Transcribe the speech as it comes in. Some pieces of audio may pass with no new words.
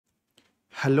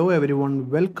Hello everyone,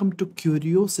 welcome to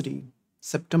Curiosity,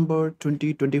 September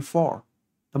 2024,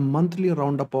 the monthly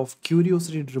roundup of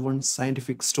curiosity driven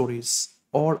scientific stories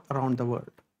all around the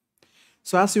world.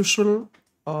 So, as usual,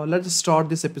 let us start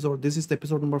this episode. This is the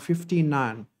episode number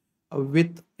 59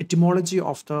 with etymology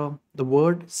of the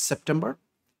word September.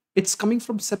 It's coming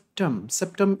from septem,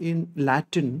 septem in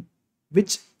Latin,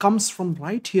 which comes from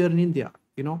right here in India,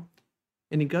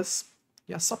 any guess?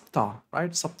 Yeah, Sapta,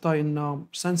 right? Sapta in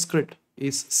Sanskrit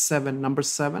is seven, number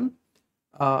seven.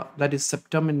 That is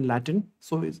septum in Latin.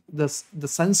 So the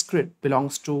Sanskrit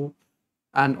belongs to,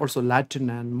 and also Latin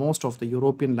and most of the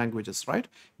European languages, right?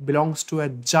 Belongs to a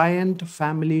giant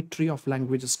family tree of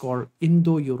languages called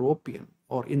Indo-European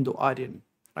or Indo-Aryan,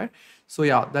 right? So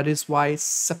yeah, that is why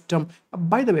septum.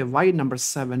 By the way, why number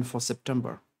seven for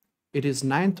September? It is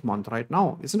ninth month right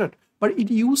now, isn't it? But it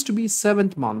used to be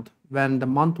seventh month when the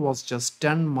month was just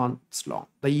 10 months long.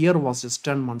 The year was just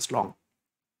 10 months long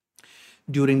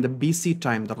during the BC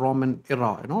time, the Roman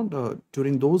era,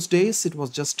 during those days it was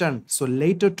just 10. So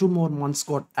later 2 more months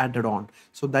got added on.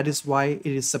 So that is why it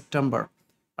is September,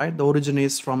 right? The origin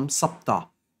is from Sapta.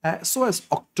 So as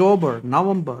October,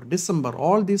 November, December,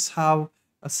 all these have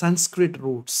Sanskrit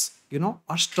roots,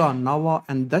 Ashtra, Nava,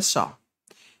 and Dasha.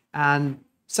 And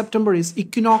September is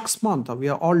equinox month. We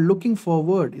are all looking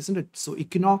forward, isn't it? So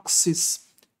equinox is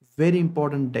very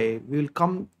important day. We will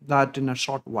come that in a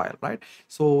short while, right?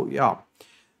 So yeah.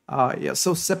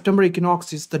 So September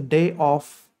equinox is the day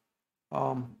of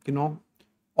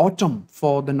autumn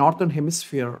for the northern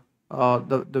hemisphere.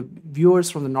 The viewers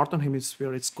from the northern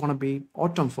hemisphere, it's gonna be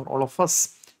autumn for all of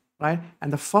us, right?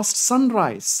 And the first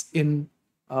sunrise in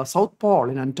South Pole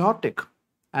in Antarctic,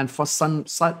 and first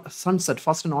sunset,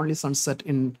 first and only sunset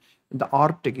in the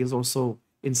Arctic is also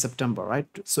in September, right?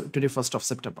 So 21st of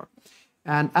September.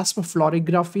 And as for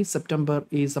florography, September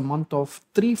is a month of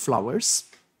three flowers.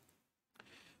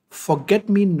 Forget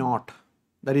Me Not,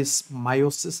 that is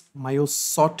Myosotis,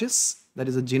 that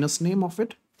is a genus name of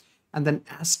it. And then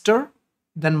Aster,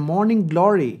 then Morning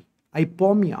Glory,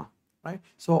 Ipomia, right?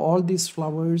 So all these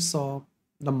flowers,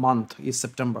 the month is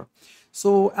September.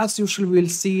 So as usual, we'll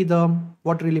see the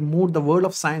what really moved the world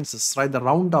of sciences, right? The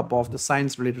roundup of the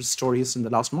science-related stories in the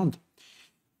last month.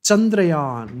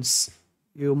 Chandrayans.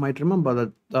 You might remember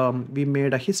that we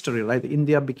made a history, right?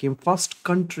 India became first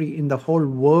country in the whole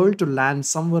world to land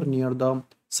somewhere near the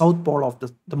south pole of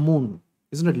the moon,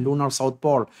 isn't it? Lunar South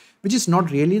Pole, which is not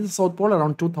really the South Pole,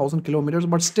 around 2,000 kilometers,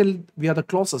 but still we are the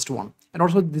closest one. And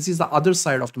also this is the other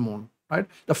side of the moon, right?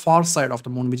 The far side of the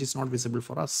moon, which is not visible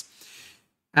for us.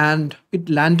 And it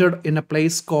landed in a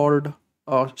place called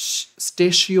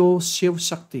Statio Shiv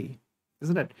Shakti,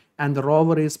 isn't it? And the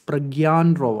rover is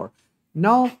Pragyan rover.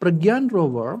 Now, Pragyan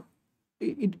rover,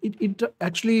 it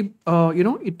actually,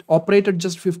 it operated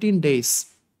just 15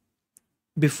 days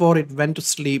before it went to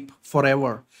sleep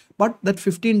forever. But that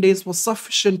 15 days was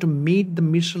sufficient to meet the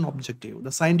mission objective,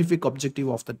 the scientific objective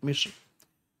of that mission.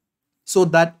 So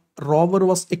that rover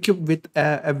was equipped with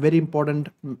a very important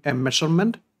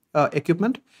measurement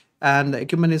equipment, and the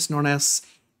equipment is known as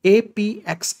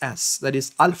APXS, that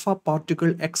is Alpha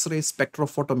Particle X-ray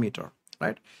Spectrophotometer,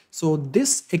 right? So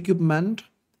this equipment,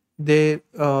 they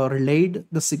relayed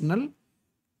the signal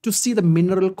to see the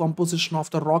mineral composition of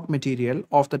the rock material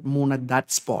of that moon at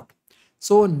that spot.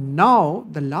 So now,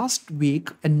 the last week,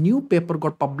 a new paper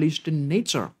got published in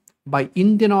Nature by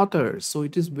Indian authors. So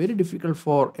it is very difficult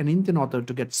for an Indian author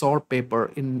to get solved paper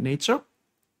in Nature.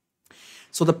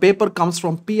 So the paper comes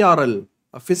from PRL,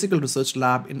 a physical research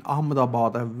lab in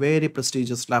Ahmedabad, a very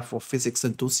prestigious lab for physics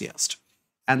enthusiasts.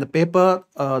 And the paper,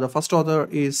 the first author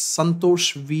is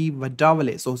Santosh V.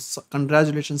 Vadavale. So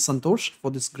congratulations, Santosh, for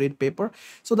this great paper.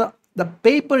 So the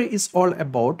paper is all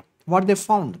about what they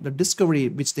found, the discovery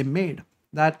which they made,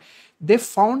 that they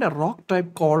found a rock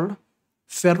type called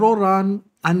ferroran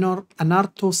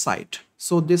anarthosite.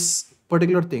 So this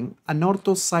particular thing,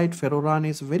 anarthosite ferroran,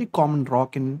 is a very common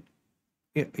rock in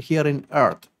here in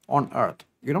Earth, on Earth,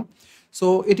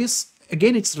 So it is,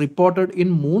 again, it's reported in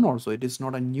moon also. It is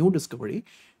not a new discovery.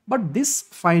 But this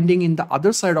finding in the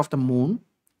other side of the moon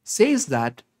says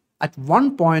that at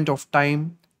one point of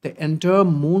time, the entire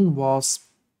moon was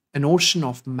an ocean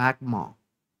of magma,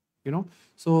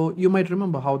 So you might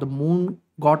remember how the moon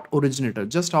got originated.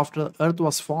 Just after Earth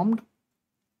was formed,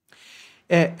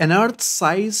 an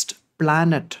Earth-sized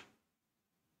planet,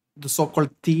 the so-called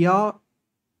Theia,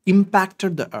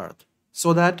 impacted the Earth,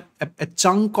 so that a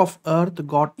chunk of Earth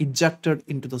got ejected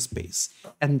into the space.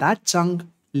 And that chunk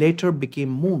later became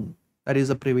moon. That is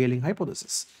the prevailing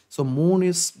hypothesis. So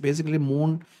moon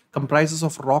comprises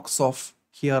of rocks of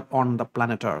here on the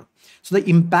planet Earth. So the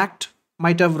impact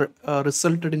might have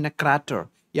resulted in a crater.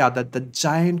 Yeah, that the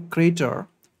giant crater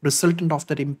resultant of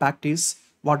that impact is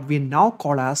what we now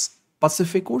call as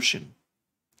Pacific Ocean.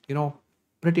 You know,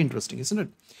 pretty interesting, isn't it?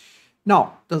 Now,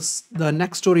 the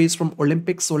next story is from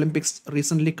Olympics. Olympics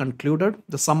recently concluded,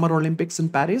 the Summer Olympics in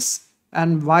Paris.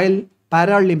 And while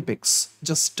Paralympics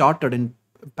just started in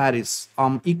Paris,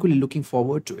 I'm equally looking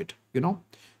forward to it, you know.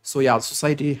 So, yeah,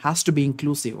 society has to be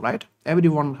inclusive, right?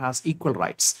 Everyone has equal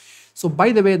rights. So,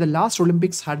 by the way, the last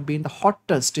Olympics had been the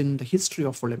hottest in the history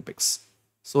of Olympics.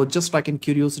 So, just like in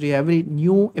Curiosity, every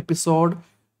new episode,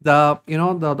 the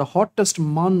hottest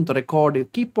month record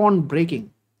keep on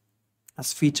breaking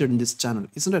as featured in this channel,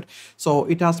 isn't it? So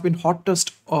it has been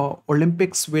hottest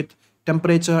Olympics with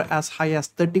temperature as high as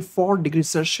 34 degrees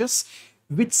Celsius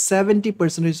with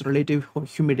 70% relative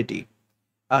humidity.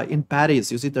 In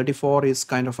Paris, you see 34 is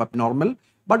kind of abnormal,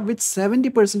 but with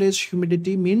 70%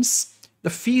 humidity means the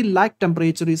feel like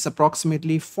temperature is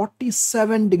approximately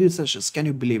 47 degrees Celsius. Can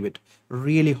you believe it?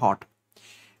 Really hot.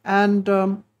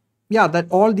 And yeah, that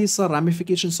all these are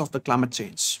ramifications of the climate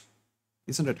change,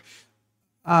 isn't it?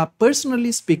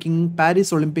 Personally speaking,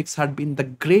 Paris Olympics had been the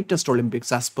greatest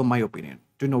Olympics as per my opinion.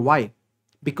 Do you know why?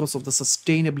 Because of the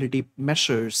sustainability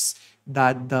measures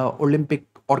that the Olympic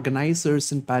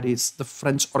organizers in Paris, the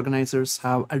French organizers,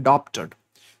 have adopted.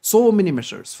 So many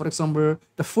measures. For example,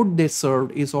 the food they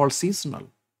served is all seasonal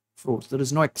fruits. There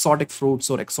is no exotic fruits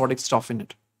or exotic stuff in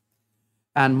it.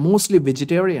 And mostly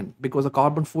vegetarian because the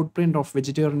carbon footprint of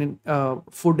vegetarian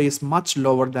food is much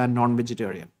lower than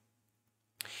non-vegetarian.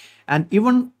 And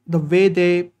even the way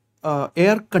they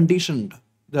air conditioned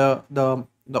the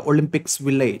Olympics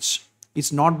village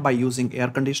is not by using air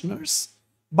conditioners,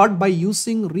 but by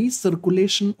using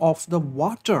recirculation of the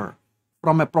water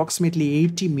from approximately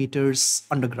 80 meters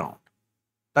underground.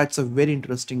 That's a very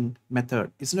interesting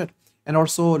method, isn't it? And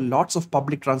also, lots of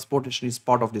public transportation is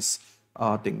part of this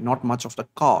thing, not much of the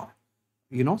car,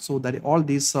 you know. So that all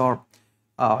these are,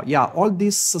 yeah, all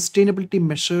these sustainability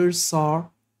measures are,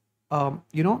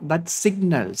 that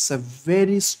signals a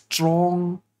very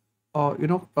strong,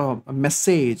 a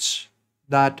message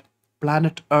that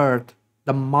planet Earth,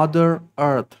 the Mother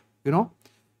Earth, you know,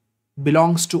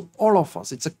 belongs to all of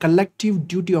us. It's a collective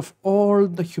duty of all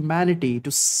the humanity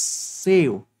to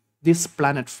save this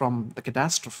planet from the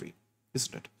catastrophe,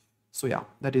 isn't it? So yeah,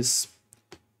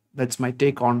 that's my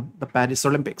take on the Paris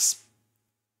Olympics.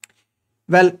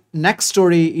 Well, next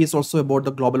story is also about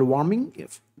the global warming.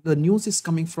 If the news is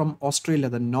coming from Australia,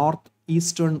 the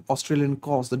northeastern Australian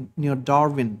coast, near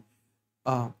Darwin.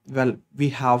 Well, we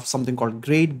have something called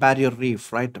Great Barrier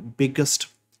Reef, right? Biggest,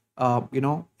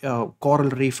 coral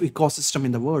reef ecosystem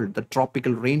in the world, the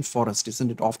tropical rainforest,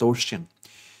 isn't it, of the ocean.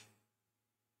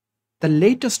 The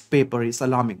latest paper is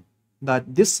alarming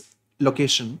that this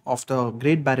location of the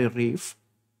Great Barrier Reef,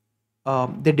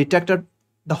 they detected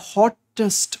the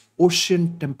hottest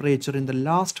ocean temperature in the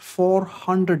last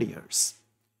 400 years.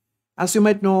 As you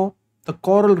might know, the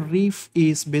coral reef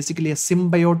is basically a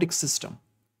symbiotic system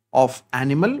of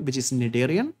animal, which is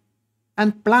cnidarian,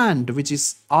 and plant, which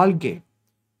is algae.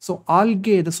 So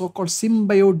algae, the so-called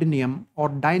Symbiodinium or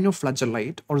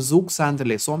dinoflagellate or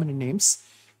zooxanthellae, so many names,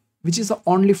 which is the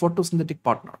only photosynthetic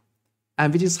partner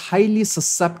and which is highly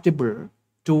susceptible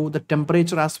to the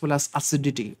temperature as well as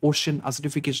acidity. Ocean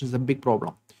acidification is a big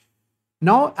problem.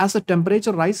 Now, as the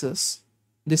temperature rises,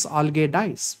 this algae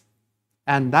dies,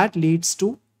 and that leads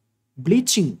to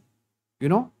bleaching. You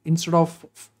know, instead of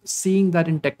seeing that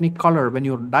in technicolor when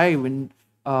you dive in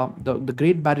the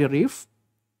Great Barrier Reef,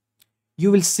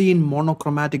 you will see in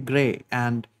monochromatic gray,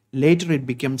 and later it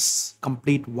becomes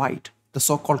complete white, the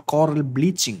so-called coral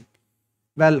bleaching.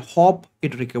 Well, hope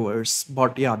it recovers,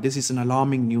 but yeah, this is an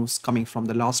alarming news coming from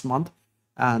the last month,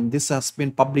 and this has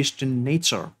been published in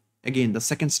Nature. Again, the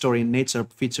second story in Nature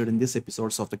featured in this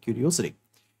episodes of the Curiosity.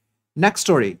 Next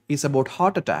story is about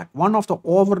heart attack. One of the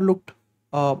overlooked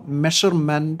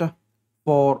measurement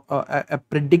for a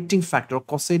predicting factor,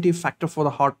 causative factor for the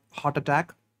heart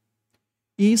attack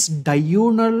is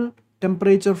diurnal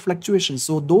temperature fluctuations.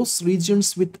 So those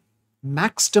regions with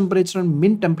max temperature and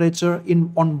min temperature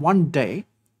in on one day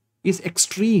is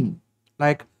extreme,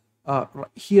 like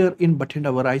here in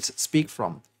Bathinda where I speak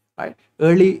from, right?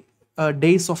 Early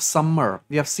days of summer,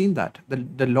 we have seen that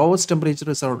the lowest temperature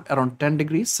is around 10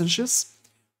 degrees Celsius,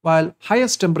 while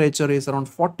highest temperature is around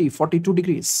 42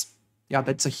 degrees. Yeah,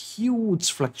 that's a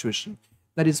huge fluctuation.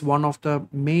 That is one of the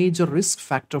major risk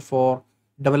factor for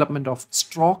development of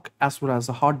stroke as well as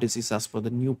a heart disease as per the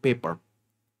new paper.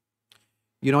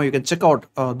 You know, you can check out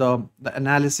the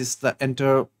analysis, the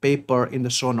entire paper in the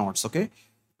show notes, okay?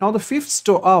 Now the fifth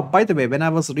by the way, when I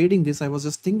was reading this, I was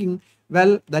just thinking,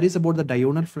 well, that is about the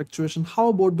diurnal fluctuation. How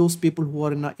about those people who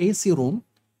are in an AC room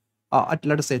at,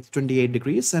 let us say, it's 28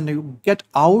 degrees, and you get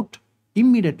out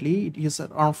immediately, it is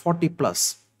around 40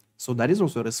 plus. So that is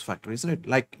also a risk factor, isn't it?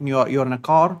 Like you're in a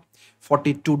car,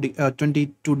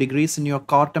 22 degrees in your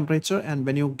car temperature, and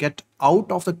when you get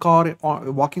out of the car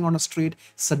or walking on a street,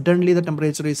 suddenly the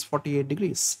temperature is 48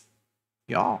 degrees.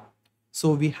 Yeah.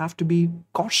 So we have to be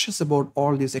cautious about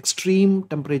all these extreme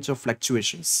temperature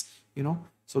fluctuations, you know.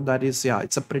 So that is, yeah,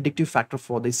 it's a predictive factor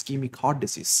for the ischemic heart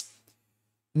disease.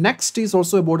 Next is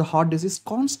also about heart disease,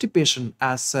 constipation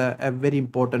as a very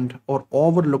important or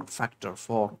overlooked factor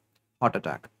for heart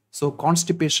attack. So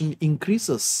constipation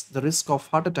increases the risk of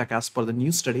heart attack as per the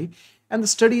new study. And the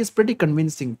study is pretty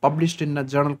convincing, published in a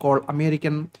journal called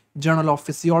American Journal of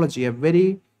Physiology, a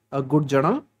very good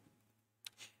journal.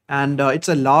 And it's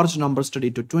a large number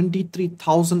study to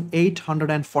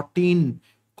 23,814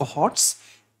 cohorts,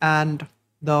 and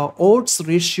the odds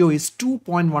ratio is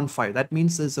 2.15. That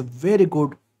means there's a very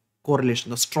good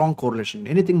correlation, a strong correlation.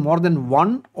 Anything more than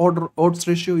one odds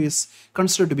ratio is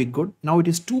considered to be good. Now it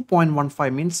is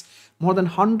 2.15, means more than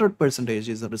 100%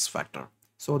 is a risk factor.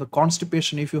 So the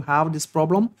constipation, if you have this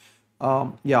problem,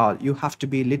 yeah, you have to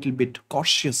be a little bit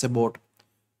cautious about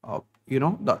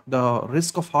the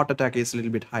risk of heart attack is a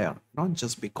little bit higher.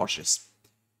 Just be cautious.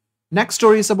 Next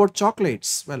story is about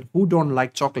chocolates. Well, who don't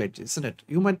like chocolates, isn't it?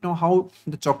 You might know how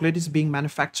the chocolate is being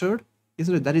manufactured,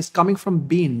 isn't it? That is coming from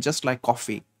bean, just like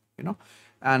coffee,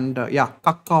 and yeah,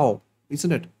 cacao,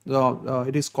 isn't it?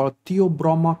 It is called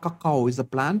Theobroma cacao is the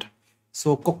plant.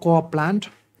 So cocoa plant,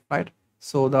 right?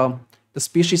 So the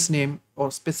species name or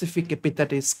specific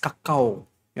epithet is cacao.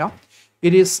 Yeah,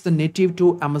 it is the native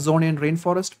to Amazonian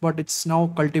rainforest, but it's now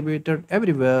cultivated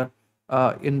everywhere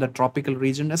in the tropical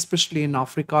region, especially in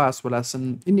Africa as well as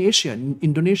in Asia, in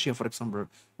Indonesia, for example,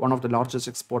 one of the largest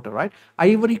exporter, right?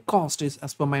 Ivory Coast is,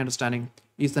 as per my understanding,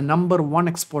 is the #1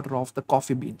 exporter of the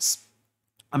coffee beans.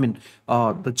 I mean,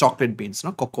 the chocolate beans,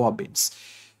 cocoa beans.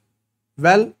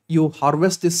 Well, you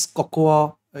harvest this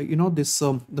cocoa,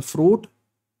 the fruit,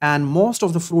 and most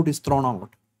of the fruit is thrown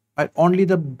out. Right? Only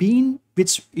the bean,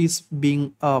 which is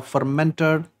being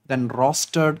fermented, then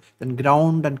roasted, then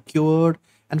ground and cured,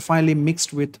 and finally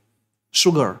mixed with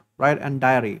sugar, right, and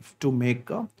dairy to make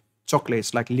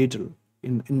chocolates like Lidl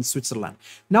in Switzerland.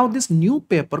 Now, this new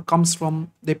paper comes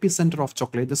from the epicenter of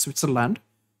chocolate, the Switzerland,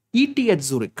 ETH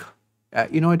Zurich.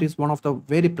 It is one of the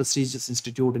very prestigious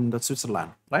institute in the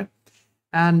Switzerland, right?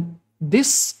 And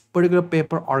this particular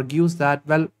paper argues that,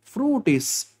 well, fruit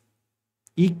is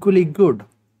equally good.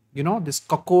 This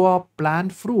cocoa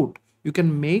plant fruit, you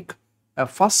can make a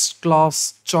first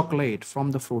class chocolate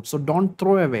from the fruit. So don't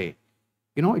throw away.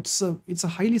 It's a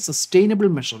highly sustainable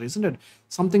measure, isn't it?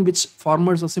 Something which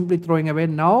farmers are simply throwing away.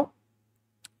 Now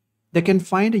they can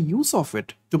find a use of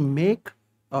it to make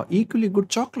equally good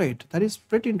chocolate. That is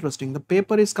pretty interesting. The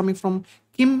paper is coming from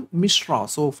Kim Mishra.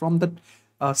 So from that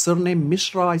surname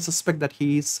Mishra, I suspect that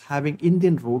he is having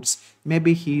Indian roots.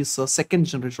 Maybe he is a second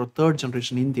generation or third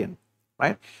generation Indian,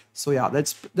 right? So yeah,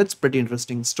 that's pretty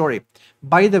interesting story.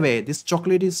 By the way, this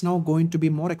chocolate is now going to be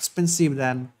more expensive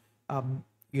than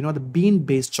the bean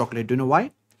based chocolate. Do you know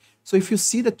why? So if you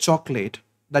see the chocolate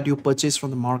that you purchase from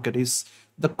the market, is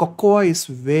the cocoa is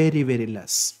very, very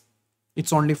less.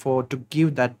 It's only for to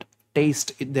give that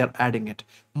taste they're adding it.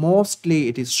 Mostly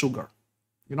it is sugar.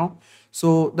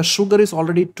 So the sugar is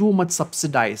already too much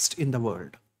subsidized in the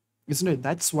world, isn't it?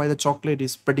 That's why the chocolate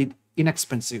is pretty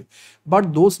inexpensive.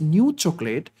 But those new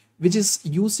chocolate which is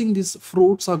using these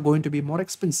fruits are going to be more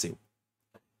expensive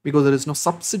because there is no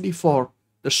subsidy for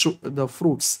the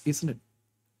fruits, isn't it?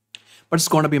 But it's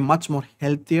going to be much more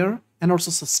healthier and also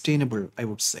sustainable, I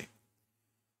would say.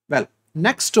 Well,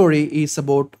 next story is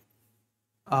about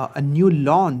a new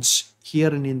launch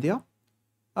here in India.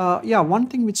 Yeah, one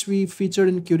thing which we featured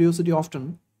in Curiosity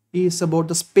often is about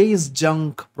the space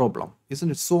junk problem, isn't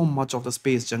it? So much of the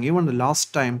space junk. Even the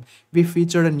last time we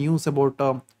featured a news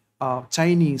about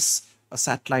Chinese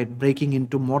satellite breaking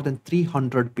into more than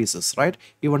 300 pieces, right?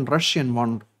 Even Russian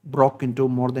one broke into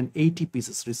more than 80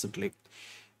 pieces recently.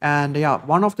 And yeah,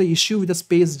 one of the issue with the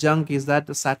space junk is that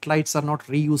the satellites are not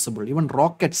reusable. Even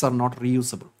rockets are not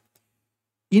reusable.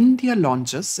 India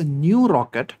launches a new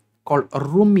rocket called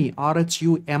RUMI,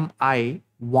 RHUMI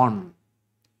 1,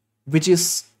 which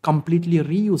is completely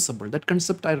reusable. That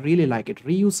concept, I really like it.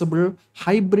 Reusable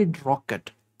hybrid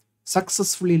rocket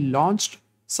successfully launched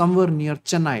somewhere near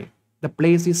Chennai. The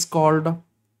place is called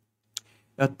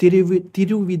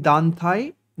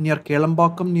Tiruvidanthai, near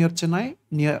Kelambakam, near Chennai,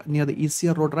 near the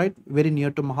ECR road, right? Very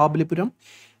near to Mahabalipuram.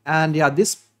 And yeah,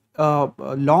 this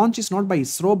launch is not by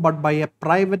ISRO but by a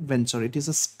private venture. It is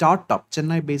a startup,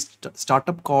 Chennai-based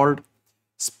startup called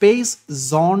Space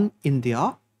Zone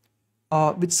India,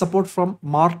 with support from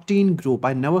Martin Group.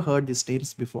 I never heard these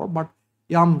names before, but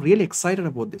yeah, I'm really excited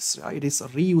about this. It is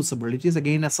reusable. It is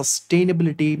again a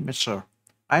sustainability measure,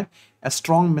 right? A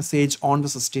strong message on the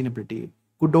sustainability.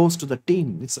 Kudos to the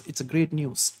team. It's a great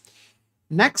news.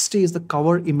 Next is the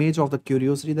cover image of the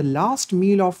Curiosity. The last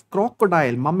meal of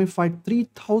crocodile, mummified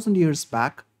 3000 years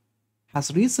back,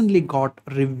 has recently got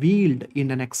revealed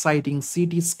in an exciting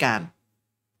CT scan.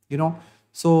 You know,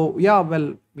 so yeah,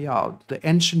 well, yeah, the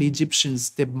ancient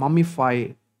Egyptians, they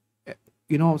mummify,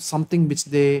 something which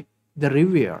they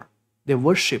revere, they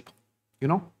worship, you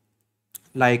know,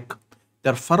 like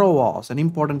their pharaoh was an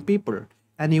important people,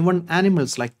 and even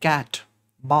animals like cat.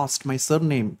 Bast, my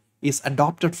surname, is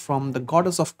adopted from the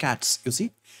goddess of cats, you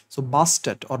see. So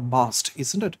Bastet or Bast,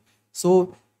 isn't it?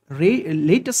 So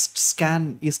latest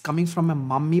scan is coming from a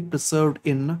mummy preserved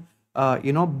in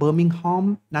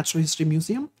Birmingham Natural History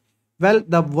Museum. Well,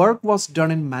 the work was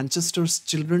done in Manchester's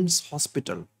Children's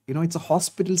Hospital. It's a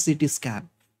hospital CT scan.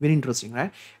 Very interesting,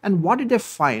 right? And what did they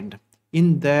find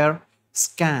in their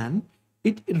scan?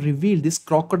 It revealed this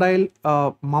crocodile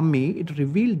mummy. It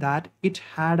revealed that it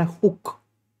had a hook.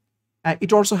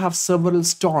 It also have several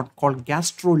stone called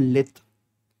gastrolith,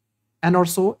 and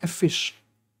also a fish.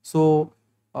 So,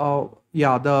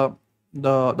 yeah, the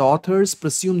authors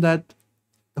presume that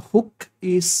the hook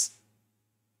is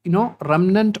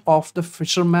remnant of the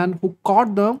fisherman who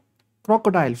caught the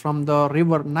crocodile from the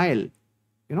river Nile.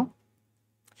 You know,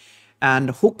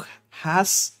 and hook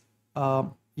has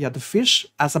the fish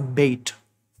as a bait,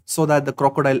 so that the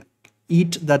crocodile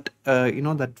eat that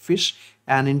fish,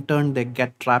 and in turn they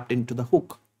get trapped into the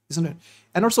hook, isn't it?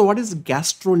 And also, what is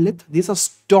gastrolith? These are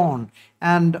stone,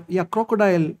 and yeah,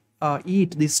 crocodile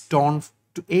eat this stone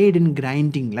to aid in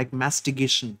grinding, like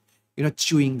mastication,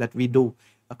 chewing that we do.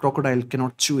 A crocodile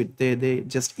cannot chew it. They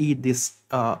just eat this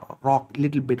rock,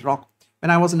 little bit rock. When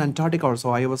I was in Antarctica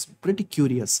also, I was pretty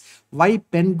curious why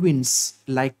penguins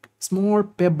like small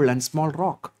pebble and small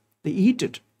rock. They eat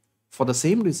it for the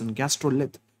same reason,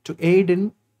 gastrolith, to aid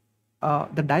in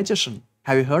the digestion.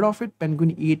 Have you heard of it?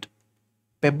 Penguin eat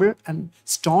pebble and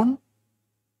stone.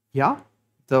 Yeah,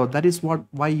 so that is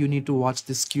why you need to watch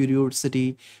this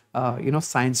Curiosity,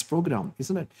 science program,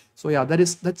 isn't it? So yeah,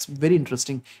 that's very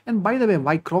interesting. And by the way,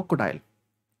 why crocodile?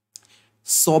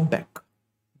 Sobek,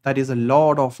 that is a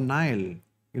lord of Nile,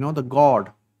 the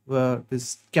god,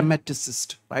 this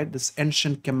Kemeticist, right? This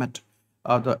ancient Kemet,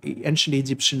 the ancient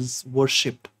Egyptians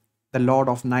worshipped the lord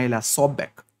of Nile as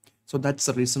Sobek. So that's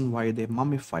the reason why they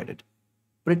mummified it.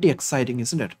 Pretty exciting,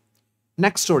 isn't it?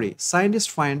 Next story. Scientists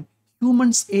find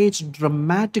humans age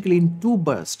dramatically in two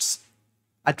bursts,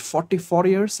 at 44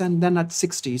 years and then at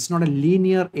 60. It's not a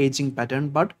linear aging pattern,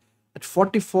 but at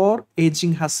 44,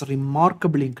 aging has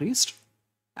remarkably increased.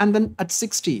 And then at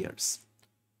 60 years,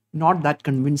 not that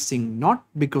convincing, not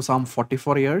because I'm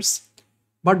 44 years,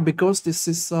 but because this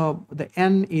is the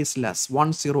n is less,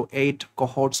 108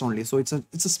 cohorts only. So it's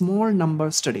a small number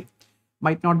study.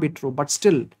 Might not be true, but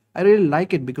still, I really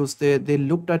like it because they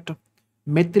looked at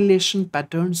methylation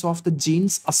patterns of the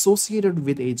genes associated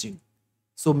with aging.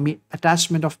 So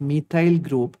attachment of methyl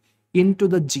group into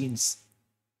the genes,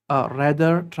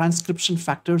 rather transcription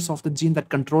factors of the gene that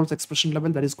controls expression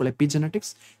level, that is called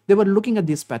epigenetics. They were looking at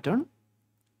this pattern,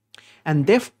 and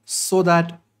they so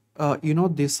that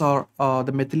these are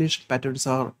the methylation patterns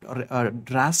are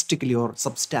drastically or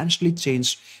substantially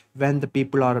changed when the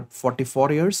people are at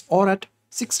 44 years or at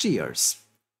 60 years.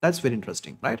 That's very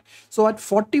interesting, right? So at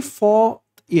 44th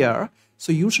year,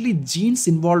 so usually genes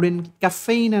involved in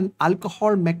caffeine and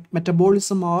alcohol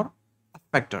metabolism are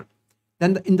affected.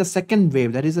 Then in the second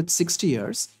wave, that is at 60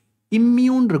 years,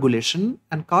 immune regulation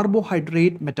and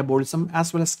carbohydrate metabolism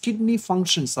as well as kidney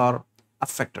functions are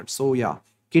affected. So yeah,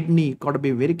 kidney got to be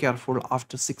very careful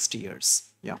after 60 years.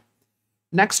 Yeah.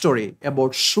 Next story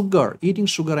about sugar, eating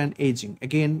sugar and aging.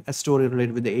 Again, a story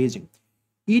related with the aging.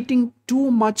 Eating too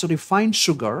much refined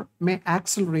sugar may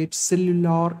accelerate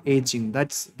cellular aging.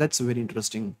 That's a very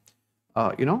interesting,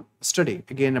 study.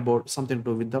 Again, about something to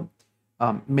do with the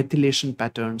methylation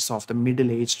patterns of the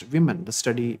middle-aged women. The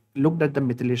study looked at the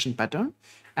methylation pattern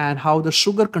and how the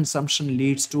sugar consumption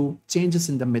leads to changes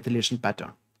in the methylation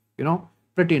pattern.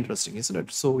 Pretty interesting, isn't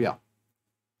it? So yeah.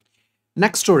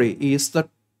 Next story is the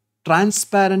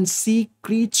transparent sea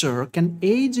creature can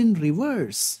age in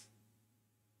reverse.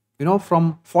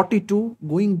 From 42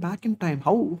 going back in time.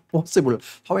 How possible?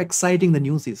 How exciting the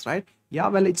news is, right? Yeah,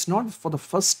 well, it's not for the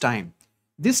first time.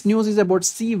 This news is about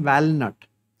sea walnut.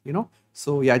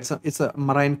 So yeah, it's a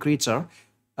marine creature.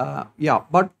 Yeah,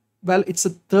 but well, it's a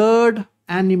third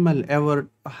animal ever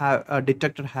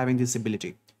detected having this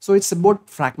ability. So it's about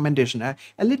fragmentation. A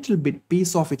little bit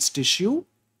piece of its tissue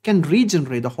can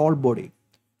regenerate the whole body.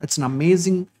 It's an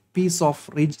amazing piece of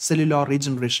cellular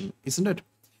regeneration, isn't it?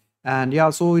 And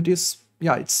yeah, so it is.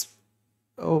 Yeah, it's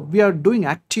we are doing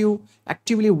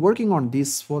actively working on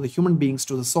this for the human beings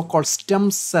to the so-called stem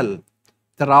cell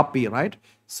therapy, right?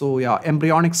 So yeah,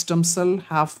 embryonic stem cell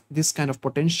have this kind of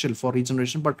potential for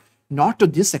regeneration, but not to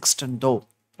this extent though,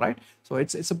 right? So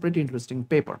it's a pretty interesting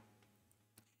paper.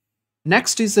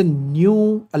 Next is a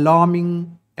new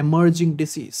alarming emerging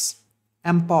disease,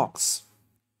 mpox.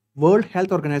 World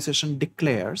Health Organization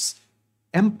declares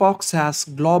mpox as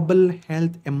global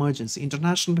health emergency,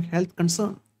 international health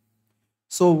concern.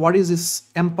 So, what is this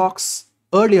mpox?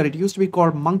 Earlier, it used to be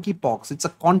called monkeypox. It's a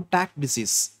contact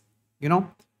disease, you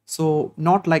know. So,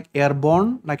 not like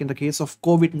airborne, like in the case of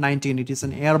COVID-19, it is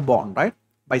an airborne, right?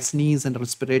 By sneeze and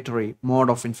respiratory mode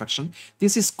of infection.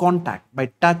 This is contact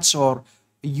by touch or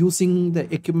using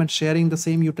the equipment, sharing the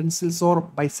same utensils, or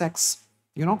by sex,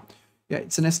 you know. Yeah,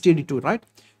 it's an STD too, right?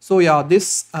 So, yeah,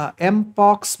 this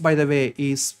mpox, by the way,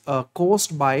 is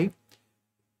caused by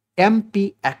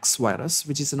MPX virus,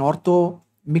 which is an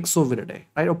orthomyxoviridae,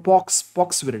 right? Or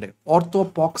poxviridae,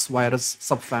 orthopox virus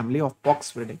subfamily of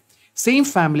poxviridae. Same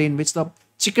family in which the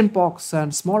chickenpox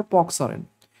and smallpox are in.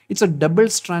 It's a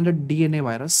double-stranded DNA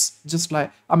virus, just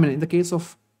like, I mean, in the case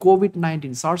of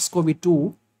COVID-19,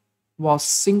 SARS-CoV-2 was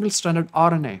single-stranded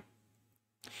RNA,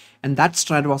 and that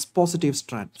strand was positive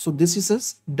strand. So this is a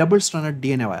double-stranded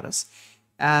DNA virus.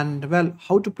 And well,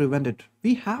 how to prevent it?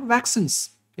 We have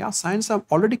vaccines. Yeah, science have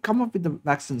already come up with the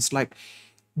vaccines like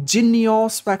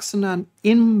Jynneos vaccine and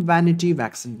Imvanity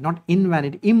vaccine, not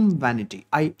Invanity, Imvanity,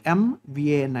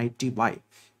 IMVANITY.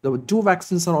 The two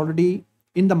vaccines are already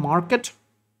in the market.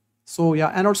 So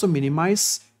yeah, and also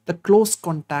minimize the close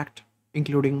contact,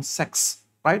 including sex,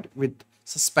 right, with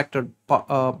suspected,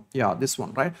 yeah, this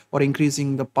one, right, or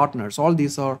increasing the partners. All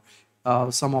these are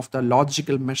some of the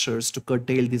logical measures to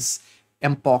curtail this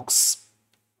mpox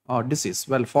disease.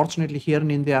 Well, fortunately, here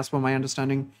in India, as per my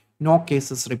understanding, no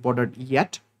cases reported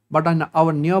yet. But in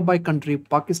our nearby country,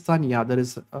 Pakistan, yeah, there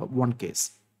is one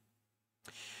case.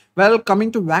 Well,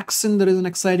 coming to vaccine, there is an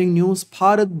exciting news.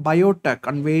 Bharat Biotech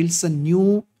unveils a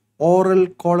new oral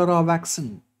cholera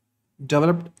vaccine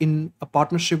developed in a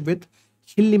partnership with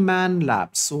Hilliman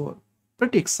Labs. So,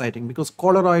 pretty exciting because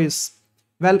cholera is,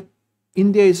 well,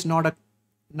 India is not a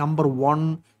number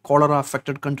one cholera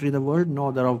affected country in the world.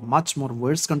 No, there are much more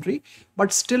worse country,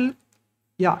 but still,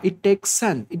 yeah, it takes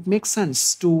sense. It makes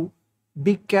sense to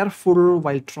be careful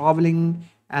while traveling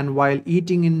and while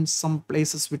eating in some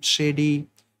places with shady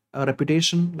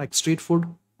reputation, like street food,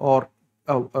 or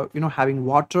having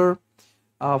water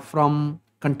from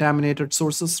contaminated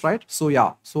sources, right? So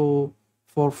yeah, so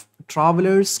for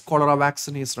travelers, cholera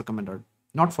vaccine is recommended.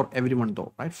 Not for everyone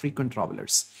though, right? Frequent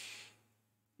travelers.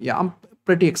 Yeah, I'm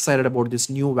pretty excited about this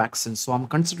new vaccine, so I'm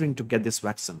considering to get this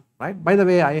vaccine, right? By the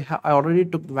way, I already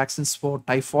took the vaccines for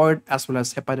typhoid as well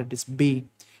as hepatitis B,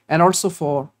 and also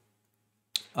for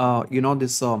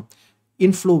this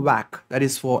influvac, that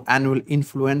is for annual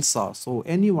influenza. So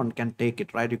anyone can take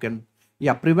it, right? You can,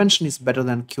 yeah, prevention is better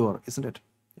than cure, isn't it?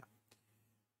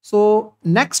 So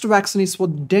next vaccine is for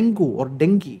dengue or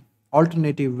dengue,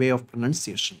 alternative way of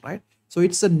pronunciation, right? So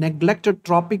it's a neglected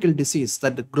tropical disease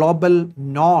that the global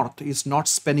north is not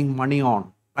spending money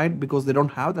on, right? Because they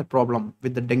don't have that problem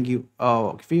with the dengue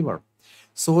fever.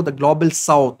 So the global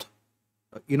south,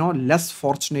 less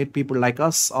fortunate people like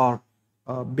us are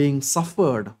being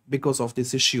suffered because of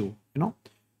this issue.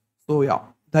 So yeah,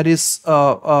 that is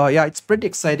yeah, it's pretty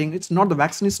exciting. It's not, the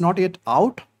vaccine is not yet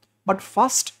out, but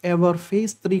first ever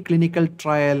phase 3 clinical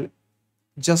trial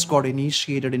just got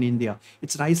initiated in India.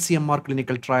 It's an ICMR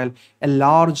clinical trial. A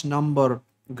large number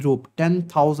group,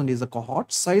 10,000 is the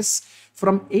cohort size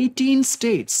from 18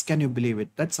 states. Can you believe it?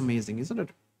 That's amazing, isn't it?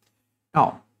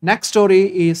 Now, next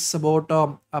story is about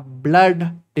a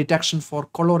blood detection for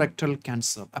colorectal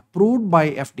cancer approved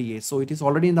by FDA. So it is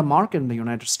already in the market in the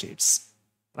United States,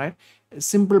 right? A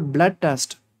simple blood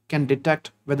test can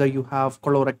detect whether you have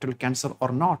colorectal cancer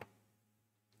or not.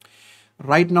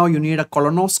 Right now, you need a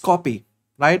colonoscopy,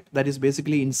 right? That is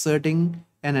basically inserting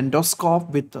an endoscope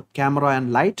with a camera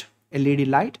and light, LED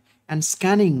light, and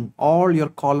scanning all your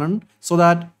colon so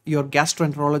that your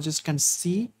gastroenterologist can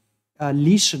see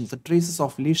lesions, the traces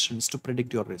of lesions to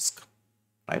predict your risk,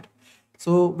 right?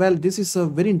 So, well, this is a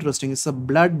very interesting. It's a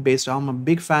blood-based. I'm a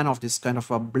big fan of this kind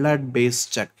of a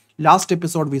blood-based check. Last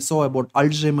episode we saw about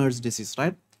Alzheimer's disease,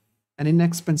 right? An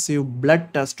inexpensive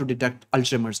blood test to detect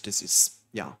Alzheimer's disease.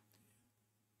 Yeah,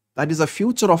 That is the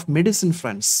future of medicine,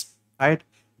 friends, right?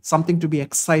 Something to be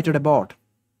excited about,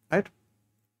 right?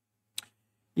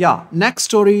 Yeah, next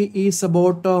story is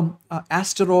about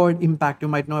asteroid impact. You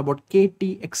might know about KT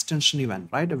extinction event,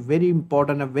 right? A very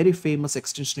important, a very famous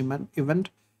extinction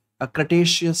event, a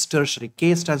Cretaceous tertiary.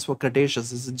 K stands for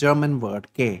Cretaceous, is a German word,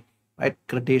 K, right?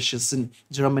 Cretaceous in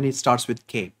Germany starts with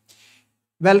K.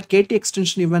 Well, KT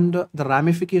extinction event, the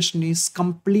ramification is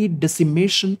complete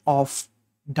decimation of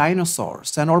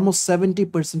dinosaurs and almost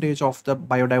 70% of the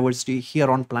biodiversity here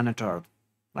on planet Earth,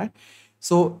 right?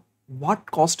 So,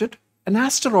 what caused it? An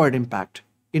asteroid impact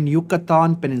in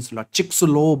Yucatan Peninsula,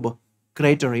 Chicxulub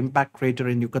crater, impact crater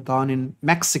in Yucatan in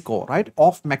Mexico, right?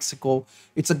 Off Mexico,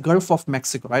 it's a Gulf of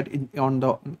Mexico, right? In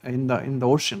the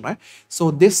ocean, right?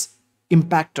 So this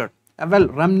impacted. Well,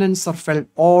 remnants are felt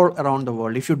all around the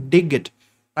world. If you dig it,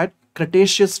 right,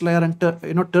 Cretaceous layer and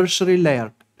tertiary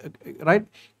layer, right,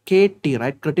 KT,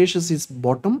 right, Cretaceous is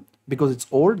bottom because it's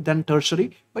old, then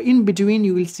tertiary, but in between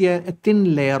you will see a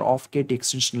thin layer of KT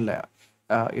extinction layer,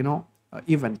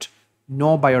 event.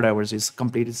 No biodiversity is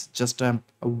complete, it's just a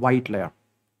white layer.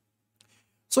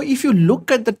 So if you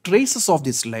look at the traces of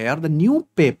this layer, the new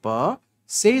paper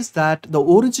says that the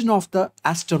origin of the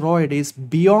asteroid is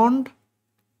beyond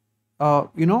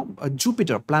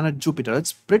Jupiter, planet Jupiter.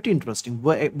 It's pretty interesting.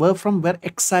 Where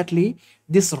exactly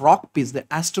this rock piece, the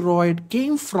asteroid,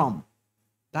 came from.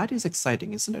 That is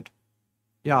exciting, isn't it?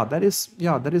 That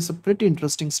is a pretty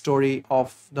interesting story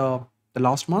of the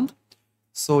last month.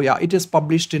 So yeah, it is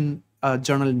published in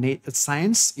journal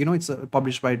Science. It's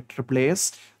published by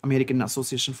AAAS, American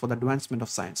Association for the Advancement of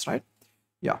Science, right?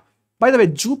 Yeah. By the way,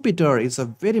 Jupiter is a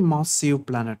very massive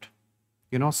planet.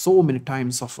 So many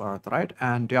times of Earth, right?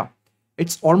 And yeah,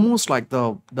 it's almost like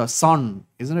the sun,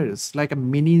 isn't it? It's like a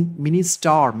mini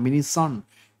star, mini sun.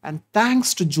 And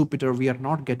thanks to Jupiter, we are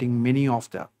not getting many of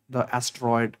the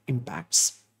asteroid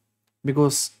impacts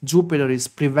because Jupiter is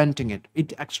preventing it.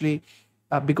 It actually,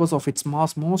 because of its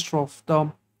mass, most of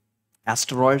the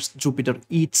asteroids Jupiter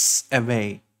eats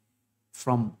away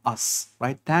from us,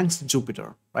 right? Thanks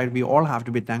Jupiter, right? We all have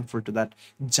to be thankful to that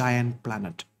giant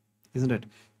planet, isn't it?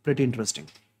 Pretty interesting.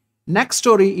 Next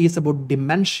story is about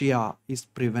dementia is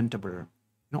preventable.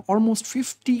 Almost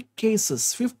 50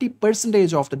 cases,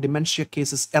 50% of the dementia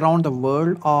cases around the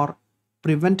world are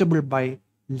preventable by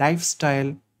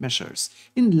lifestyle measures.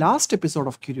 In last episode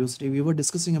of Curiosity, we were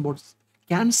discussing about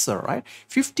cancer, right?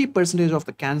 50% of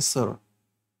the cancer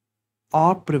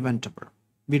are preventable.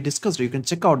 We discussed, you can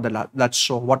check out that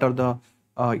show, what are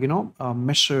the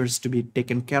measures to be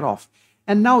taken care of.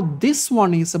 And now this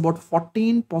one is about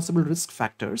 14 possible risk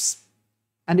factors.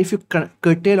 And if you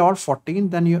curtail all 14,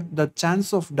 then the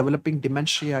chance of developing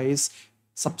dementia is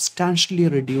substantially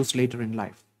reduced later in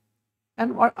life.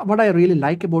 And what I really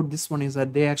like about this one is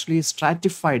that they actually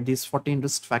stratified these 14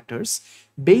 risk factors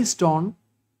based on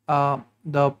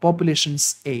the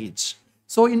population's age.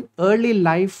 So in early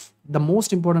life, the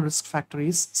most important risk factor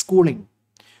is schooling.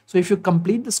 So if you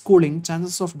complete the schooling,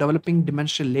 chances of developing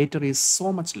dementia later is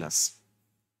so much less.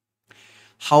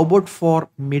 How about for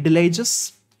middle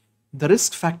ages? The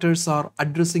risk factors are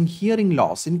addressing hearing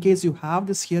loss. In case you have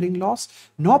this hearing loss,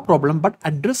 no problem, but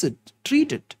address it,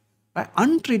 treat it. Right?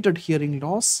 Untreated hearing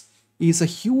loss is a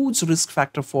huge risk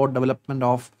factor for development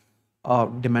of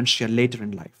dementia later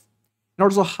in life. And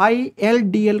also high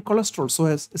LDL cholesterol. So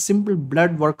a simple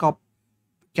blood workup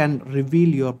can reveal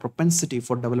your propensity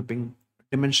for developing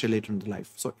dementia later in the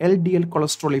life. So LDL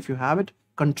cholesterol, if you have it,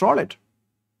 control it.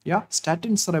 Yeah,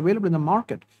 statins are available in the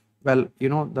market. Well,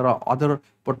 there are other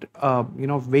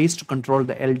ways to control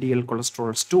the LDL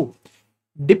cholesterols too.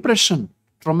 Depression,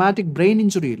 traumatic brain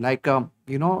injury, like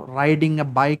riding a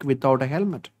bike without a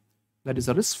helmet, that is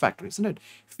a risk factor, isn't it?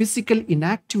 Physical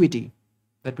inactivity,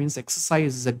 that means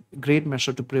exercise is a great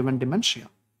measure to prevent dementia.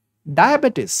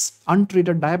 Diabetes,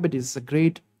 untreated diabetes is a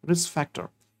great risk factor.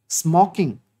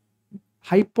 Smoking,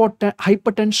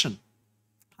 hypertension,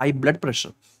 high blood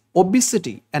pressure,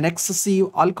 obesity, and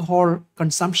excessive alcohol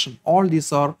consumption, all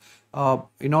these are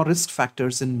risk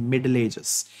factors in middle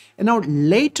ages. And now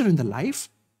later in the life,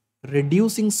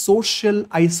 reducing social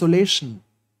isolation,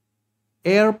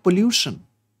 air pollution,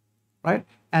 right,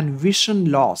 and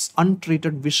vision loss,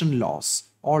 untreated vision loss,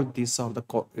 all these are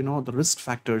the risk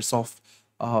factors of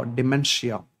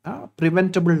dementia.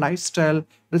 Preventable lifestyle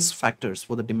risk factors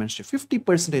for the dementia.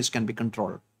 50% can be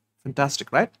controlled.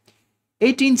 Fantastic, right?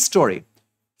 18th story.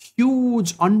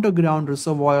 Huge underground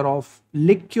reservoir of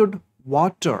liquid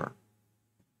water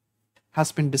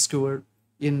has been discovered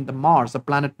in the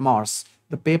planet Mars.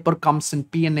 The paper comes in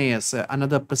PNAS,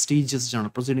 another prestigious journal,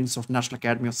 Proceedings of National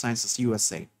Academy of Sciences,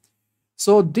 USA.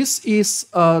 So this is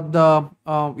the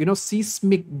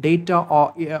seismic data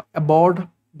aboard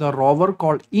the rover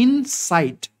called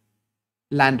InSight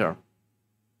lander.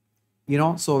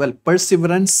 So well,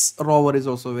 Perseverance rover is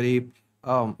also very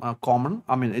common.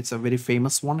 I mean, it's a very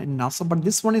famous one in NASA, but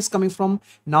this one is coming from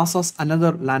NASA's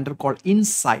another lander called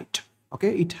InSight.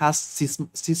 Okay, it has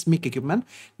seismic equipment.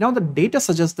 Now the data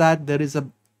suggests that there is a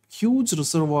huge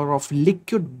reservoir of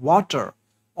liquid water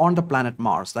on the planet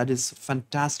Mars. That is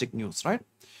fantastic news, right?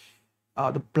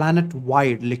 The planet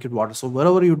wide liquid water. So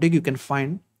wherever you dig, you can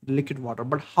find liquid water.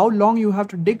 But how long you have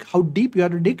to dig, how deep you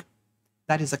have to dig,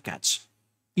 that is a catch.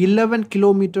 11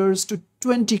 kilometers to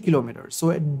 20 kilometers.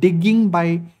 So digging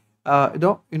by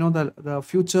the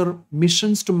future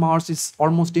missions to Mars is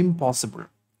almost impossible,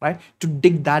 right? To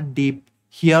dig that deep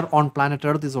here on planet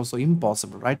Earth is also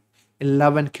impossible, right?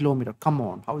 11 kilometer. Come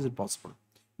on, how is it possible?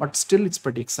 But still, it's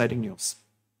pretty exciting news.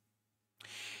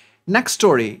 Next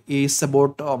story is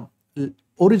about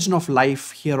origin of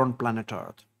life here on planet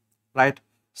Earth, right?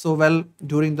 So, well,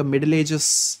 during the Middle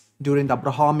Ages, during the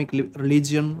Abrahamic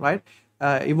religion, right?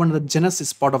 Even the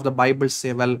Genesis part of the Bible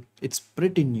say, well, it's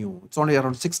pretty new. It's only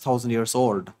around 6,000 years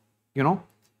old, you know,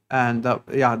 and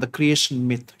the creation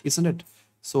myth, isn't it?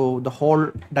 So the whole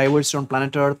diversity on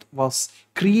planet Earth was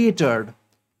created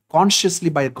consciously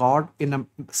by God in a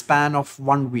span of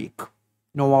 1 week.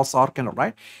 Noah's Ark, and all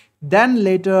right. Then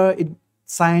later,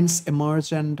 science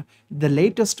emerged, and the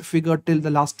latest figure till the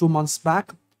last 2 months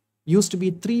back used to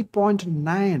be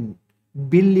 3.9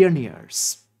 billion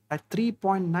years. At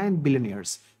 3.9 billion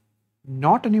years.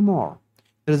 Not anymore.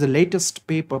 There is a latest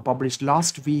paper published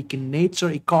last week in Nature,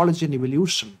 Ecology and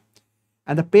Evolution.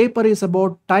 And the paper is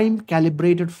about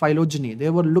time-calibrated phylogeny.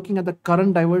 They were looking at the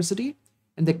current diversity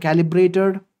and they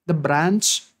calibrated the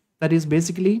branch that is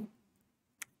basically,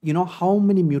 how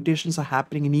many mutations are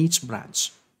happening in each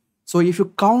branch. So if you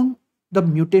count the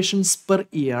mutations per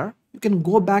year, you can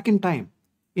go back in time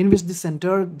in which this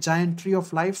entire giant tree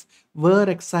of life, where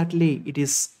exactly it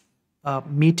is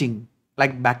meeting,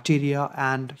 like bacteria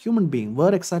and human being,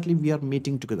 where exactly we are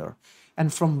meeting together,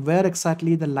 and from where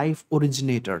exactly the life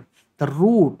originated. The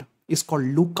root is called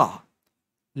LUCA,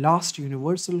 last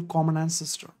universal common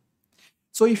ancestor.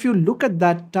 So if you look at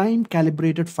that time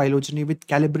calibrated phylogeny with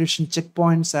calibration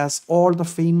checkpoints as all the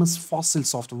famous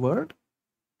fossils of the world,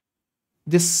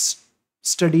 this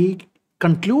study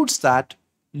concludes that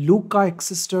LUCA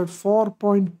existed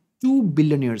 4.2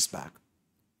 billion years back,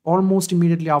 almost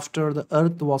immediately after the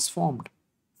Earth was formed.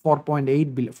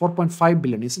 4.8 billion, 4.5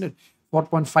 billion, isn't it?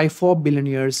 4.54 billion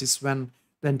years is when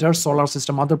the entire solar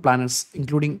system, other planets,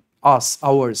 including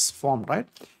ours, formed, right?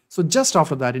 So just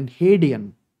after that, in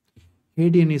Hadean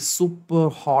is super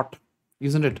hot,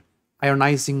 isn't it?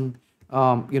 Ionizing,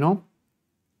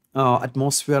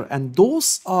 atmosphere, and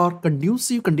those are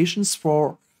conducive conditions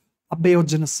for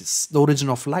abiogenesis, the origin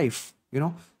of life.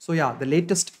 So yeah, the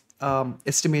latest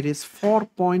estimate is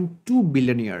 4.2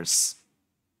 billion years.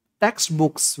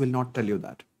 Textbooks will not tell you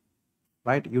that,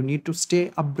 right? You need to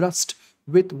stay abreast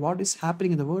with what is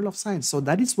happening in the world of science. So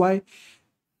that is why,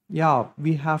 yeah,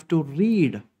 we have to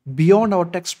read beyond our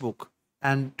textbook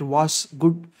and to watch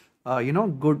good,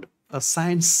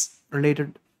 science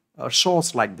related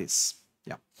shows like this.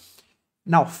 Yeah.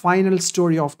 Now, final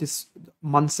story of this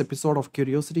month's episode of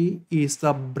Curiosity is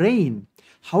the brain.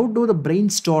 How do the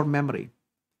brain store memory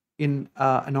in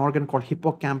an organ called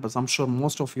hippocampus? I'm sure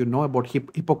most of you know about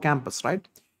hippocampus, right?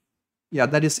 Yeah,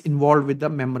 that is involved with the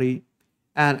memory.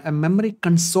 And a memory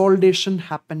consolidation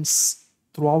happens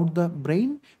throughout the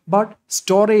brain, but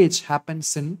storage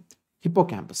happens in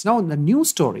hippocampus. Now, the new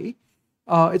story,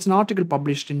 it's an article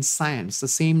published in Science, the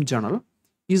same journal,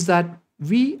 is that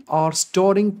we are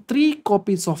storing 3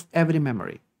 copies of every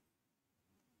memory.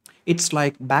 It's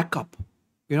like backup.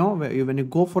 When you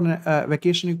go for a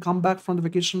vacation, you come back from the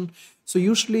vacation. So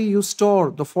usually you store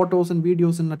the photos and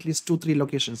videos in at least 2-3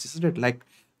 locations, isn't it? Like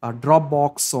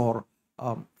Dropbox or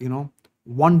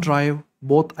OneDrive.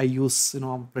 Both I use.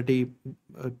 I'm pretty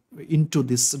into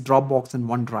this Dropbox and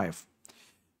OneDrive.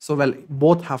 So well,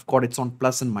 both have got its own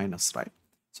plus and minus, right?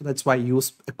 So that's why I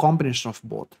use a combination of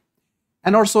both.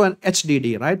 And also an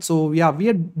HDD, right? So yeah, we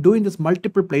are doing this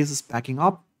multiple places backing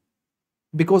up,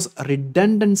 because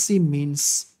redundancy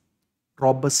means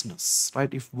robustness,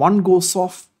 right? If one goes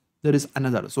off, there is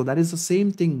another. So that is the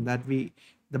same thing that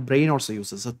the brain also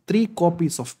uses. So 3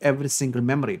 copies of every single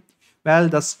memory. Well,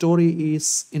 the story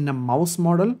is in a mouse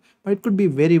model, but it could be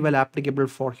very well applicable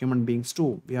for human beings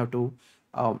too. We have to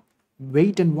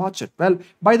wait and watch it. Well,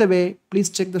 by the way, please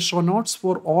check the show notes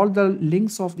for all the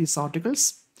links of these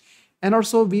articles. And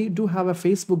also, we do have a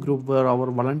Facebook group where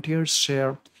our volunteers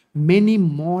share Many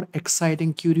more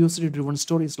exciting, curiosity-driven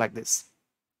stories like this.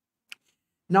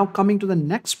 Now, coming to the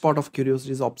next part of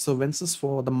curiosities observances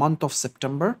for the month of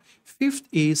September. Fifth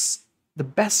is the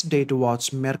best day to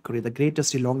watch Mercury, the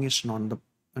greatest elongation on the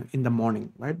in the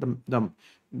morning, right?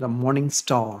 The morning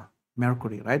star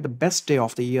Mercury, right? The best day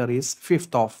of the year is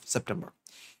 5th of September.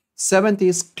 Seventh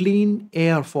is clean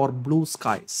air for blue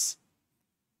skies,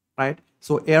 right?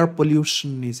 So air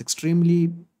pollution is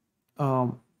extremely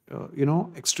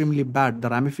extremely bad. The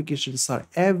ramifications are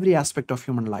every aspect of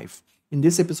human life. In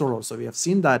this episode also, we have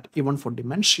seen that even for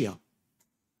dementia,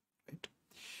 right?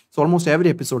 So almost every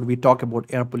episode we talk about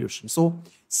air pollution. So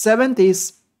seventh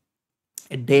is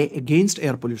a day against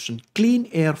air pollution, clean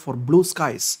air for blue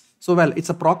skies. So well, it's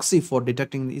a proxy for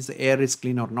detecting is the air is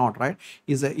clean or not, right?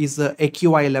 Is the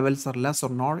AQI levels are less or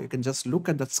not? You can just look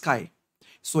at the sky.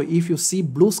 So if you see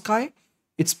blue sky,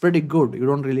 it's pretty good. You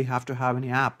don't really have to have any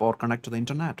app or connect to the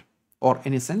internet or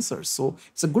any sensors. So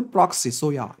it's a good proxy.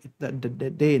 So yeah, the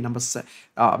day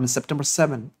September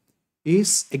 7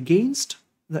 is against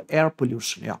the air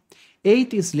pollution. Yeah.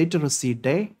 8 is literacy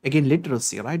day. Again,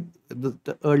 literacy, right?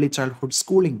 The early childhood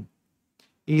schooling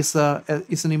is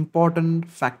an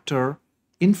important factor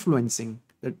influencing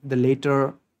the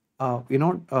later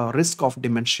risk of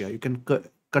dementia. You can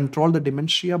control the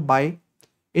dementia by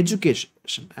education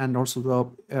and also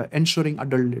the ensuring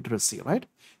adult literacy, right?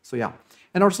 So yeah,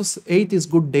 and also 8th is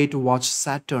good day to watch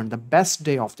Saturn, the best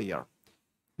day of the year.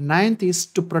 Ninth is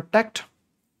to protect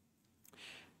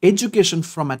education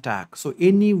from attack. So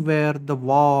anywhere the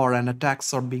war and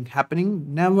attacks are being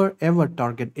happening, never ever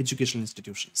target educational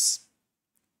institutions.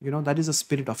 That is the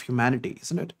spirit of humanity,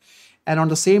 isn't it? And on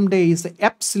the same day is the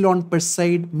Epsilon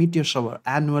Perseid meteor shower,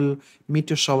 annual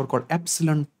meteor shower called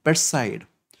Epsilon Perseid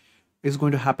is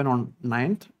going to happen on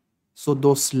 9th. So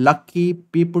those lucky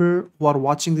people who are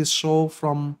watching this show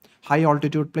from high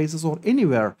altitude places or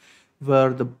anywhere where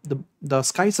the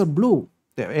skies are blue,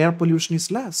 the air pollution is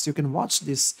less, you can watch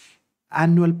this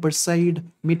annual Perseid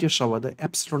meteor shower, the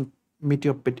Epsilon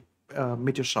meteor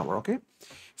shower, okay?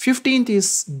 15th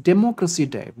is Democracy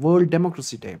Day, World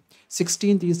Democracy Day.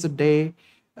 16th is the day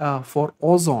for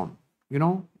ozone,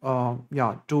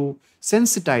 to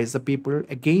sensitize the people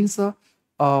against the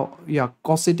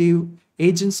causative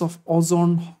agents of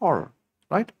ozone hole,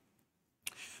 right?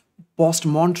 Post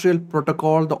Montreal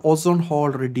Protocol, the ozone hole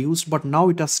reduced, but now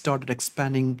it has started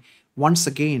expanding once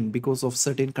again because of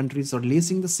certain countries are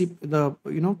releasing the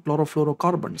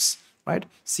chlorofluorocarbons, right?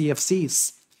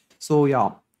 CFCs. So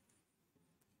yeah,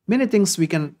 many things we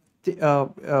can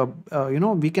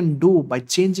we can do by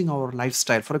changing our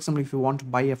lifestyle. For example, if you want to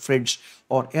buy a fridge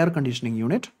or air conditioning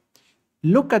unit,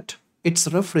 look at its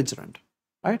refrigerant,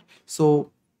 right?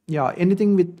 So yeah,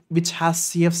 anything which has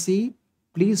CFC,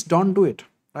 please don't do it,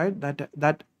 right?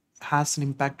 That has an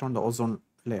impact on the ozone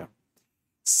layer.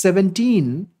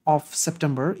 17 of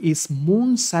September is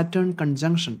Moon Saturn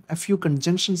conjunction. A few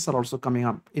conjunctions are also coming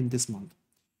up in this month.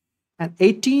 And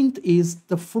 18th is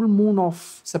the full moon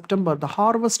of September, the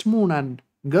harvest moon. And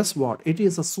guess what? It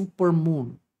is a super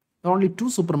moon. There are only two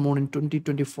super moon in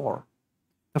 2024.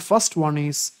 The first one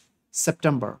is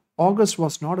September. August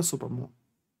was not a super moon.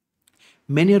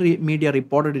 Many media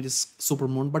reported it is super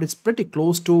moon, but it's pretty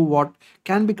close to what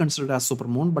can be considered as super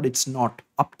moon, but it's not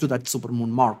up to that super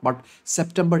moon mark. But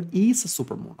September is a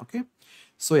super moon, okay?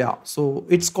 So yeah, so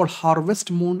it's called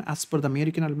harvest moon as per the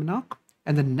American almanac.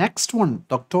 And the next one,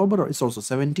 the October, is also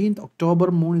 17th.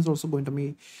 October moon is also going to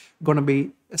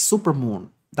be a super moon,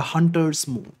 the hunter's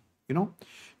moon.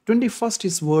 21st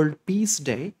is World Peace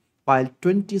Day, while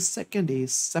 22nd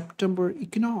is September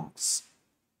equinox.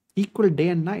 Equal day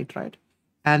and night, right?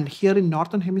 And here in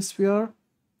Northern Hemisphere,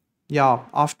 yeah,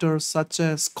 after such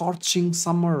a scorching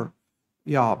summer,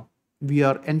 yeah, we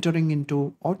are entering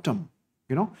into autumn,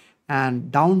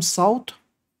 and down south,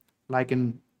 like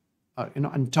in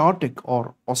Antarctic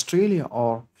or Australia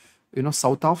or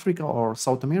South Africa or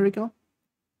South America,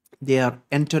 they are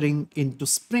entering into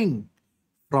spring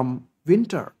from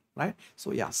winter, right?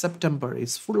 So yeah, September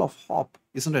is full of hope,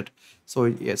 isn't it? So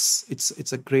yes,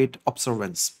 it's a great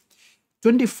observance.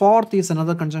 24th is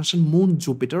another conjunction, Moon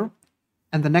Jupiter,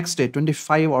 and the next day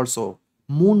 25 also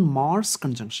Moon Mars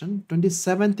conjunction.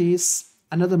 27th is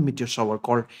another meteor shower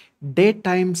called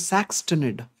daytime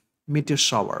Saxtonid meteor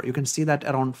shower. You can see that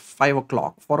around 5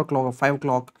 o'clock, 4 o'clock or 5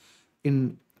 o'clock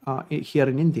in here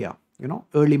in India,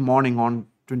 early morning on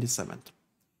 27th.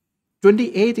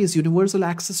 28th is Universal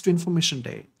Access to Information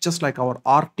Day, just like our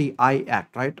RTI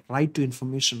Act, right? Right to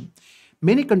information.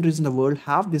 Many countries in the world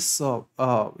have this,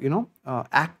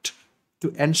 act to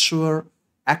ensure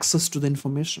access to the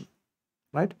information,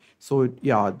 right? So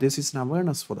yeah, this is an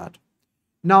awareness for that.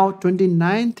 Now,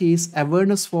 29th is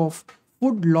awareness for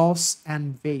food loss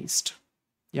and waste.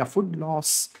 Yeah, food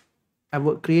loss.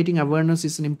 Creating awareness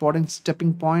is an important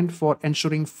stepping point for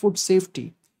ensuring food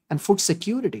safety and food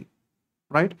security,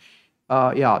 right?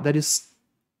 Yeah, that is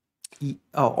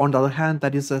on the other hand,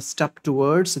 that is a step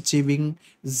towards achieving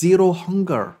zero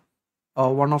hunger,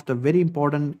 one of the very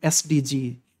important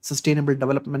SDG, Sustainable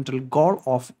Developmental Goal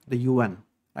of the UN,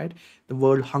 right? The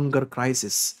World Hunger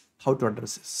Crisis, how to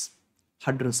address this,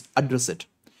 address it.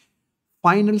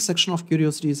 Final section of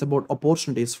curiosity is about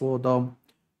opportunities for the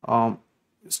um,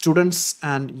 students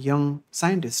and young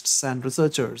scientists and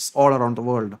researchers all around the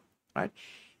world, right?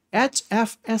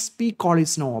 HFSP call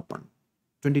is now open.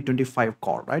 2025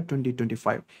 call, right?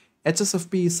 2025.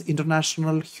 HSFP is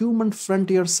International Human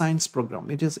Frontier Science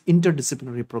Program. It is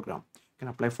interdisciplinary program. You can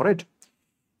apply for it.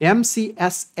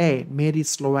 MCSA, Mary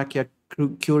Slovakia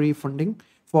Curie funding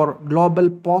for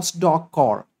global postdoc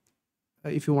call.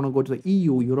 If you want to go to the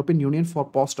EU, European Union for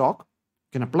postdoc,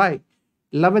 you can apply.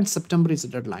 11th September is the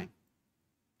deadline.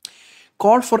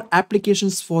 Call for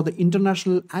applications for the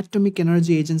International Atomic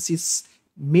Energy Agency's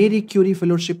Marie Curie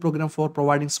Fellowship Program for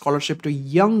providing scholarship to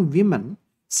young women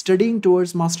studying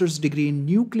towards master's degree in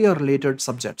nuclear-related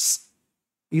subjects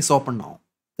is open now.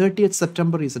 30th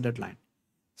September is the deadline.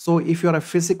 So if you're a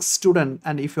physics student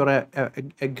and if you're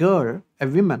a girl, a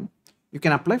woman, you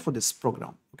can apply for this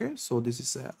program. Okay, so this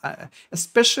is a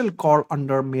special call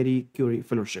under Marie Curie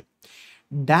Fellowship.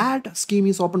 DAAD scheme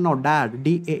is open now. DAAD,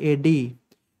 DAAD,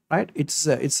 right? It's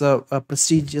a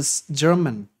prestigious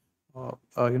German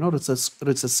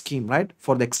research scheme, right,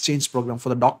 for the exchange program for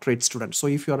the doctorate student. So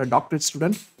if you are a doctorate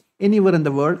student anywhere in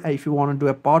the world, if you want to do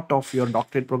a part of your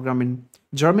doctorate program in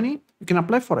Germany, you can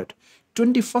apply for it.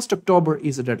 21st October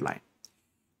is the deadline.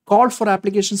 Call for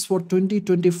applications for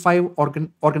 2025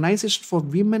 Organization for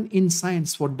Women in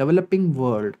Science for Developing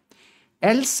World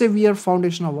Elsevier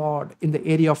Foundation Award in the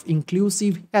area of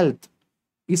inclusive health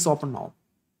is open now.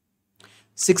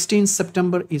 16th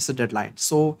September is the deadline.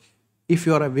 So if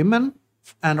you are a woman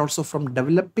and also from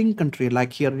developing country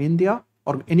like here in India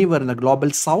or anywhere in the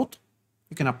global south,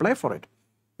 you can apply for it.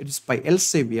 It is by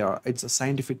Elsevier. It's a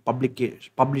scientific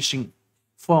publishing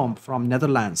firm from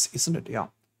Netherlands, isn't it? Yeah.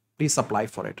 Please apply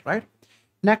for it, right?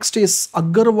 Next is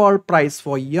Agarwal Prize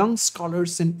for Young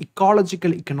Scholars in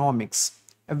Ecological Economics.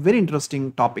 A very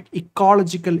interesting topic,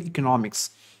 ecological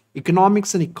economics.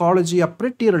 Economics and ecology are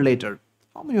pretty related.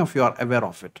 How many of you are aware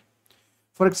of it?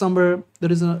 For example,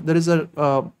 there is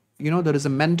a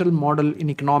mental model in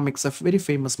economics, a very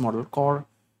famous model called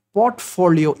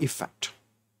portfolio effect.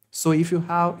 So if you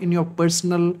have in your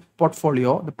personal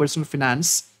portfolio, the personal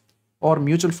finance or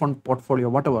mutual fund portfolio,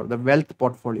 whatever, the wealth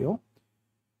portfolio,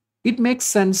 it makes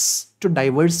sense to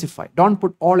diversify. Don't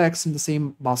put all eggs in the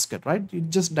same basket, right? You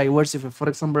just diversify. For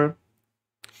example,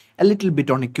 a little bit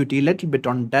on equity, a little bit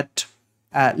on debt,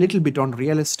 a little bit on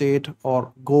real estate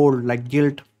or gold like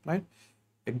gilt, right?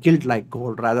 Gilt like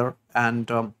gold rather,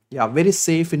 and yeah, very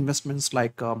safe investments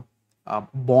like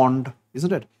bond,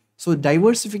 isn't it? So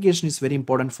diversification is very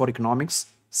important for economics.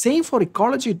 Same for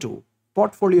ecology too.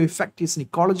 Portfolio effect is an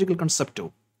ecological concept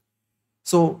too.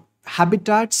 So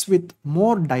habitats with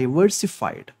more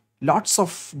diversified, lots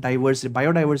of diversity,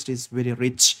 biodiversity is very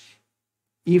rich.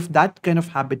 If that kind of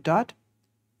habitat,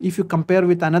 if you compare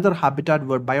with another habitat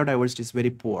where biodiversity is very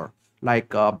poor, like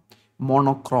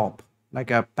monocrop, like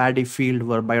a paddy field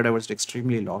where biodiversity is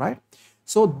extremely low, right?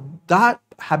 So that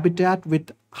habitat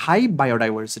with high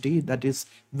biodiversity, that is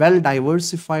well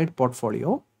diversified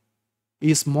portfolio,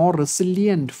 is more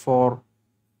resilient for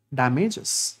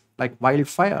damages like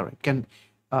wildfire. It can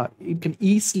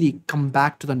easily come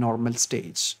back to the normal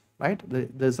stage, right?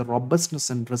 There's a robustness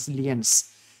and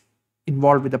resilience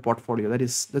involved with the portfolio.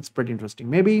 That's pretty interesting.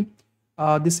 Maybe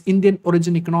this Indian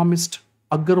origin economist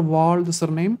Agarwal, the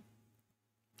surname,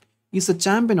 is a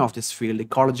champion of this field,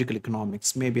 ecological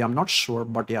economics. Maybe, I'm not sure,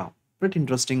 but yeah, pretty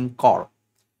interesting call.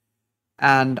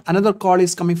 And another call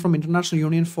is coming from International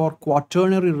Union for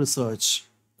Quaternary Research.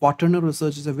 Quaternary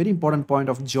research is a very important point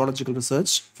of geological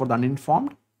research for the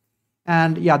uninformed.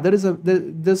 And yeah, there's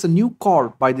a new call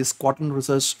by this Quaternary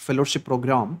Research Fellowship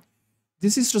Program.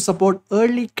 This is to support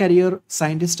early career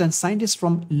scientists and scientists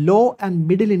from low and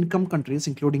middle income countries,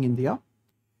 including India,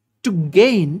 to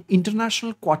gain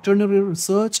international quaternary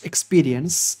research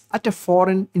experience at a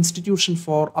foreign institution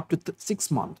for up to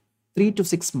 6 months, 3 to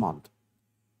 6 months.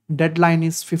 Deadline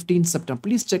is 15 September.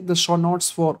 Please check the show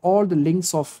notes for all the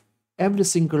links of every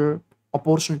single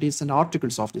opportunities and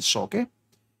articles of this show, okay?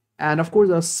 And of course,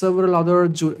 there are several other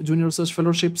junior research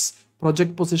fellowships,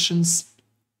 project positions,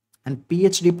 and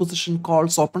PhD position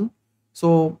calls open.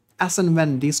 So as and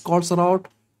when these calls are out,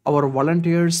 our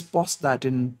volunteers post that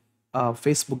in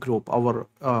Facebook group, our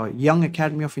Young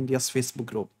Academy of India's Facebook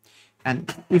group.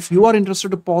 And if you are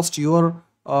interested to post your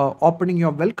opening,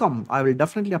 you're welcome. I will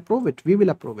definitely approve it. We will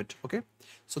approve it. Okay.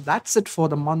 So that's it for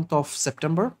the month of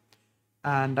September.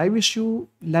 And I wish you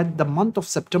let the month of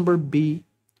September be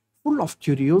full of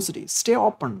curiosity. Stay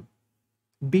open.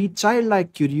 Be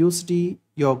childlike curiosity,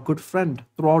 your good friend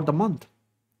throughout the month.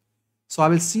 So I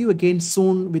will see you again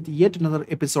soon with yet another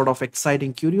episode of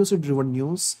exciting curiosity driven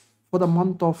news for the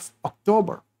month of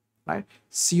October. Right?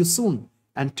 See you soon.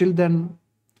 Until then,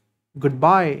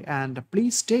 goodbye and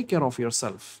please take care of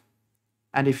yourself.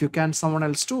 And if you can, someone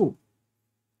else too.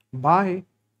 Bye.